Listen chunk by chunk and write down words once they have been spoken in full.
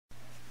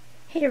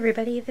Hey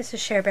everybody, this is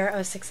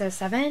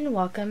ShareBear0607.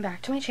 Welcome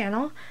back to my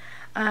channel.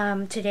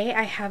 Today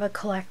I have a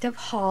collective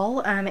haul.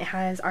 It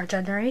has our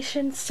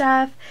generation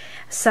stuff,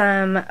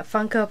 some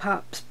Funko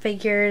Pop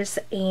figures,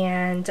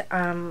 and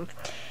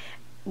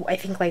I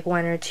think like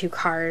one or two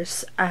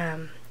cars,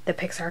 the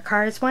Pixar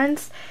cars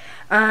ones.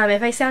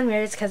 If I sound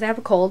weird, it's because I have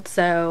a cold,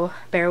 so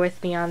bear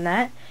with me on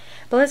that.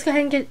 But let's go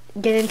ahead and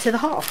get into the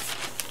haul.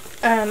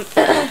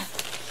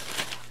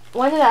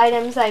 One of the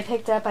items I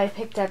picked up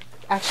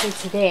actually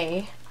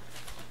today.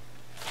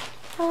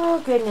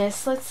 Oh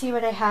goodness, let's see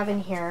what I have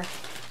in here.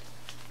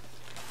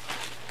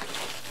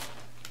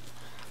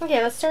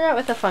 Okay, let's start out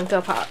with the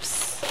Funko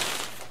Pops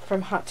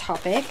from Hot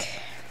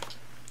Topic.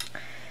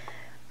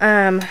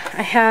 I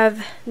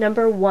have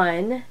number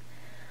 1.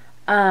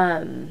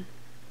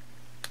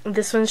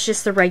 This one's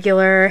just the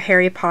regular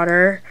Harry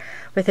Potter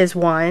with his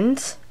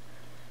wand.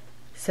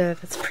 So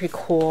that's pretty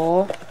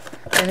cool.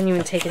 I haven't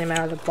even taken him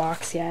out of the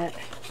box yet.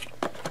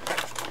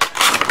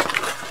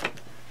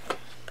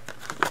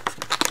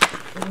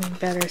 You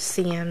better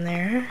see him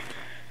there.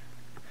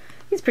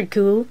 He's pretty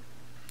cool.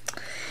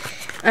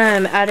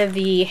 Out of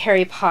the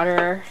Harry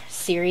Potter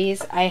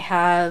series, I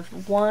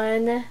have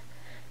 1,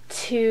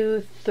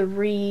 2,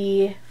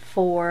 3,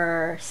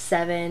 4,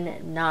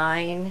 7,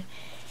 9.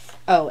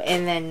 Oh,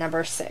 and then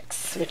number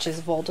 6, which is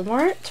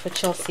Voldemort,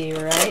 which you'll see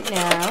right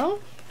now.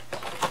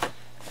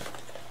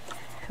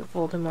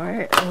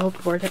 Voldemort,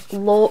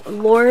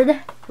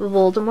 Lord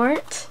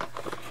Voldemort.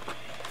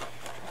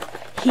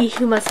 He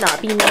who must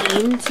not be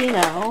named, you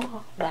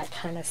know, that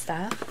kind of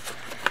stuff.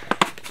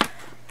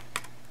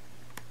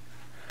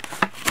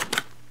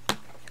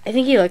 I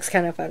think he looks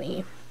kind of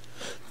funny.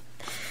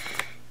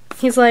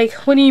 He's like,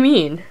 what do you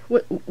mean?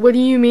 What do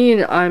you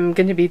mean I'm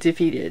going to be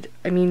defeated?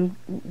 I mean,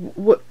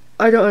 what?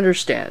 I don't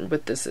understand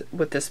what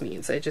this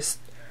means. I just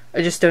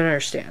don't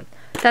understand.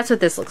 That's what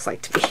this looks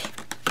like to me.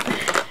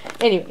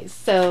 Anyways,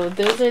 so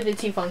those are the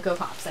 2 Funko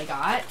Pops I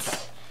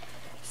got.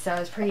 So I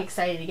was pretty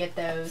excited to get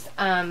those.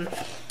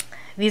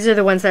 These are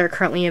the ones that are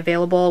currently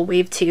available.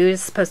 Wave 2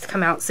 is supposed to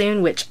come out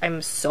soon, which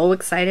I'm so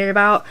excited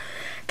about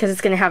because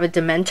it's going to have a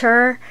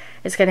Dementor,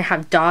 it's going to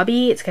have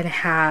Dobby, it's going to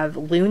have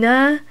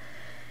Luna,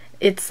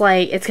 it's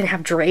going to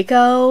have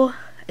Draco,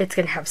 it's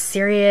going to have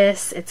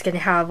Sirius, it's going to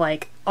have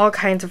like all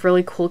kinds of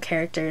really cool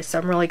characters, so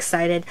I'm really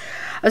excited.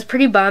 I was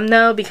pretty bummed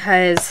though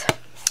because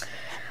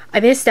I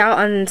missed out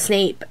on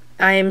Snape.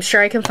 I'm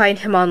sure I can find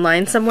him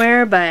online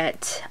somewhere,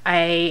 but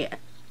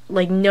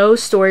no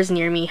stores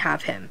near me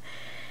have him,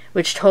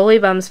 which totally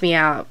bums me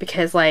out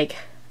because like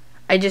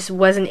I just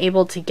wasn't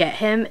able to get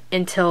him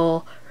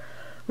until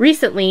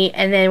recently,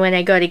 and then when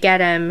I go to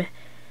get him,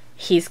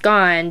 he's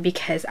gone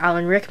because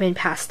Alan Rickman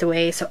passed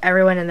away, so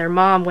everyone and their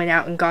mom went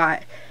out and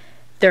got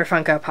their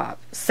Funko Pop.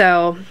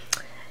 So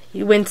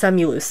you win some,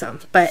 you lose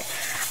some. But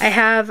I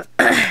have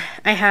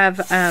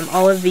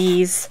all of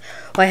these.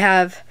 Well, I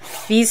have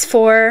these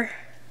 4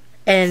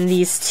 and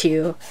these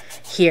 2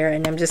 here,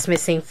 and I'm just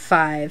missing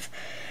 5.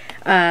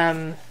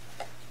 I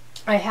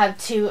have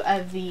 2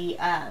 of the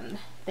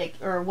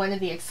one of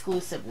the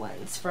exclusive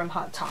ones from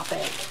Hot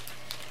Topic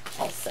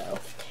also.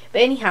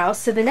 But anyhow,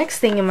 so the next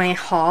thing in my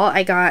haul,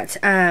 I got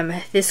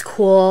this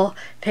cool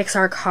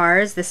Pixar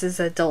Cars. This is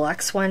a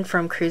deluxe one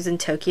from Cruisin'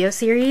 Tokyo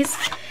series.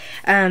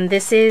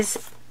 This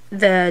is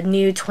the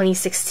new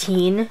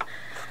 2016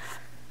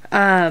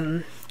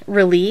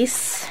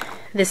 release.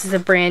 This is a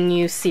brand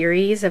new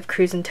series of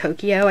Cruisin'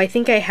 Tokyo. I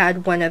think I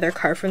had one other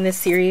car from this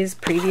series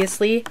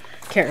previously.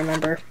 Can't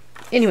remember.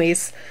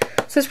 Anyways,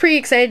 so I was pretty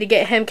excited to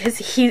get him because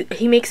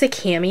he makes a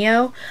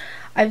cameo.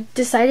 I've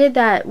decided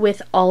that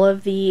with all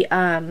of the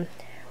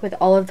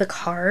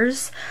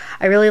cars,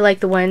 I really like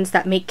the ones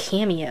that make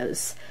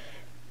cameos.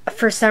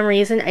 For some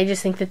reason, I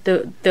just think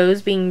that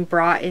those being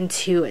brought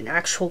into an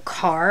actual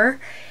car,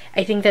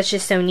 I think that's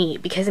just so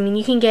neat because I mean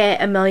you can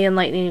get a million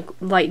Lightning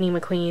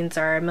McQueens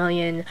or a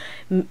million,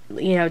 you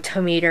know,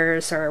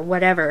 Tomators or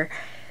whatever,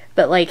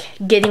 but like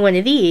getting one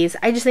of these,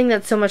 I just think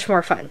that's so much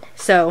more fun.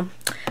 So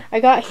I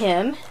got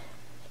him,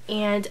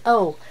 and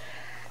oh,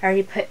 I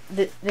already put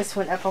this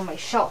one up on my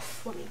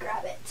shelf. Let me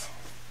grab it.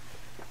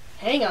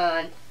 Hang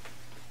on.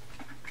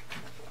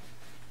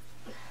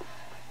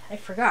 I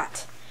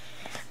forgot.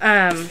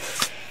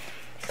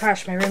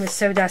 Gosh, my room is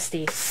so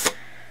dusty.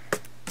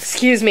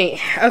 Excuse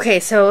me. Okay,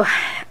 so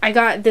I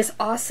got this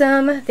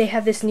awesome, they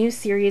have this new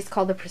series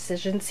called the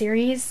Precision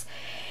series,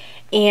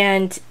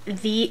 and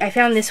I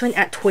found this one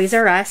at Toys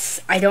R Us.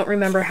 I don't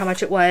remember how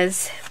much it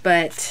was,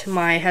 but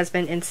my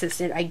husband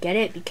insisted I get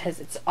it because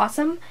it's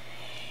awesome.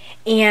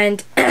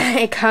 And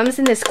it comes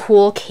in this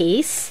cool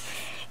case,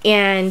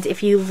 and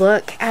if you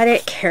look at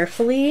it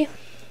carefully,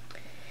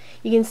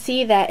 you can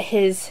see that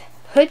his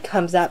hood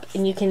comes up,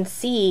 and you can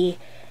see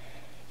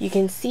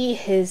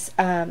his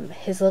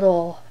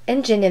little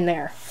engine in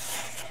there,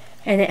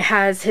 and it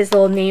has his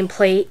little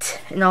nameplate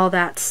and all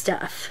that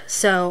stuff.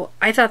 So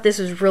I thought this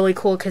was really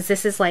cool because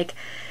this is like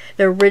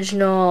the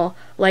original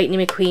Lightning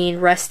McQueen,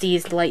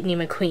 Rusty's Lightning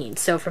McQueen.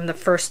 So from the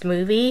first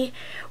movie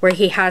where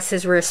he has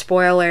his rear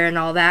spoiler and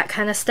all that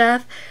kind of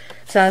stuff.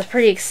 So I was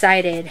pretty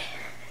excited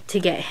to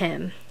get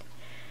him.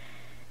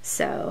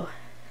 So,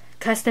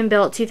 custom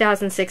built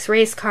 2006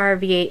 race car,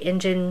 V8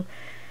 engine,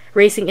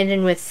 racing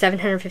engine with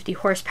 750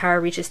 horsepower,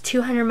 reaches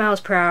 200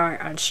 miles per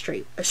hour on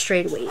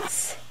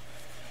straightaways.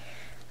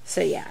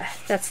 So yeah,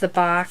 that's the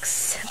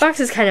box. The box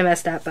is kind of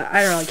messed up, but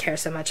I don't really care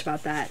so much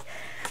about that.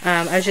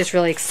 I was just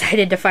really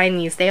excited to find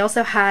these. They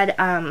also had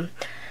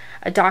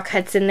a Doc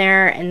Hudson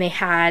there, and they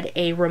had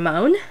a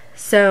Ramon.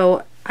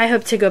 So I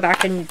hope to go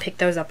back and pick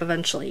those up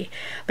eventually.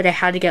 But I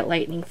had to get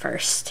Lightning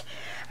first,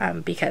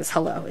 because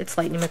hello, it's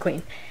Lightning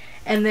McQueen.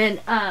 And then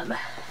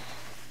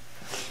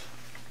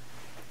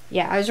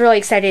yeah, I was really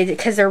excited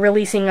because they're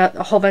releasing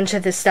a whole bunch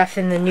of this stuff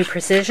in the new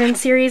Precision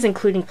series,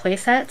 including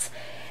playsets.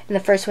 And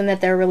the first one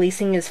that they're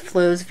releasing is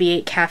Flo's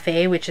V8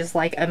 Cafe, which is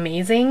like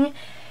amazing.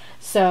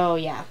 So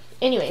yeah.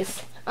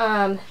 Anyways,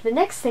 the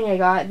next thing I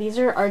got, these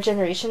are our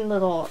generation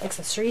little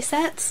accessory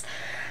sets.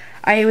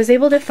 I was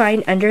able to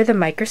find Under the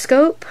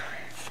Microscope,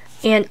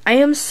 and I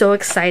am so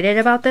excited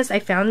about this.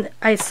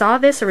 I saw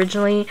this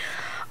originally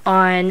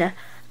on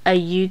a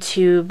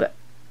YouTube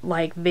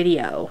like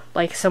video,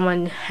 like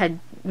someone had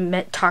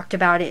talked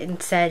about it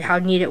and said how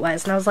neat it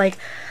was, and I was like,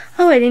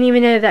 oh, I didn't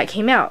even know that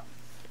came out.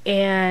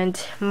 And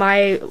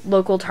my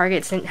local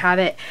Targets didn't have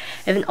it,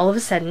 and then all of a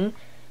sudden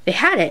they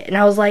had it, and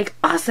I was like,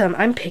 awesome,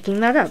 I'm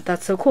picking that up.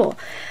 That's so cool.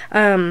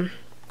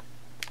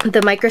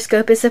 The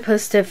microscope is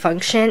supposed to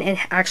function and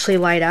actually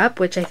light up,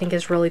 which I think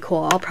is really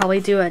cool. I'll probably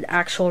do an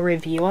actual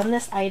review on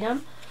this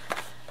item.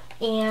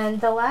 And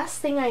the last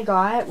thing I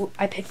got,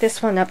 I picked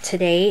this one up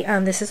today.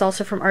 This is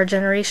also from our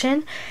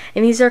generation,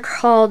 and these are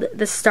called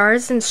the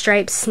Stars and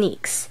Stripes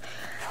Sneaks.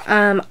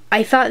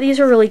 I thought these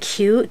were really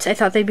cute. I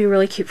thought they'd be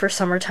really cute for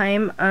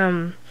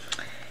summertime.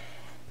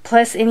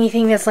 Plus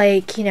anything that's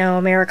like, you know,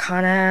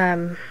 Americana,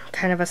 I'm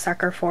kind of a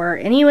sucker for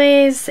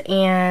anyways.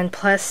 And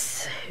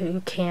plus,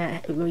 we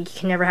can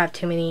never have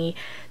too many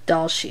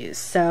doll shoes.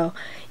 So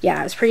yeah,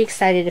 I was pretty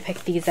excited to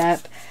pick these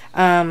up.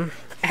 I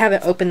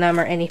haven't opened them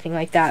or anything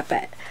like that,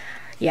 but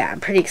yeah, I'm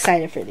pretty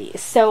excited for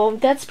these. So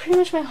that's pretty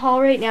much my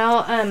haul right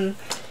now.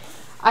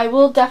 I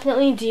will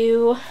definitely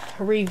do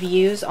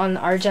reviews on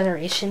our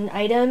generation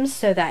items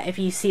so that if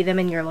you see them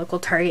in your local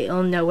Target,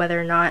 you'll know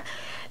whether or not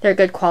they're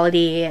good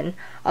quality and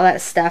all that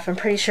stuff. I'm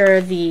pretty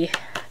sure the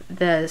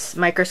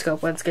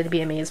microscope one's going to be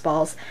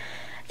amazeballs.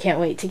 Can't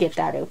wait to get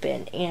that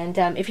open. And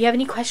if you have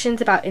any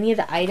questions about any of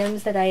the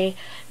items that I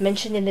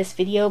mentioned in this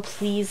video,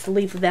 please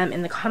leave them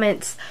in the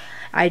comments.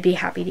 I'd be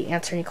happy to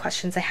answer any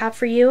questions I have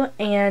for you.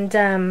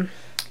 And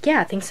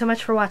yeah, thanks so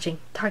much for watching.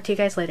 Talk to you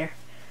guys later.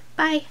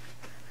 Bye!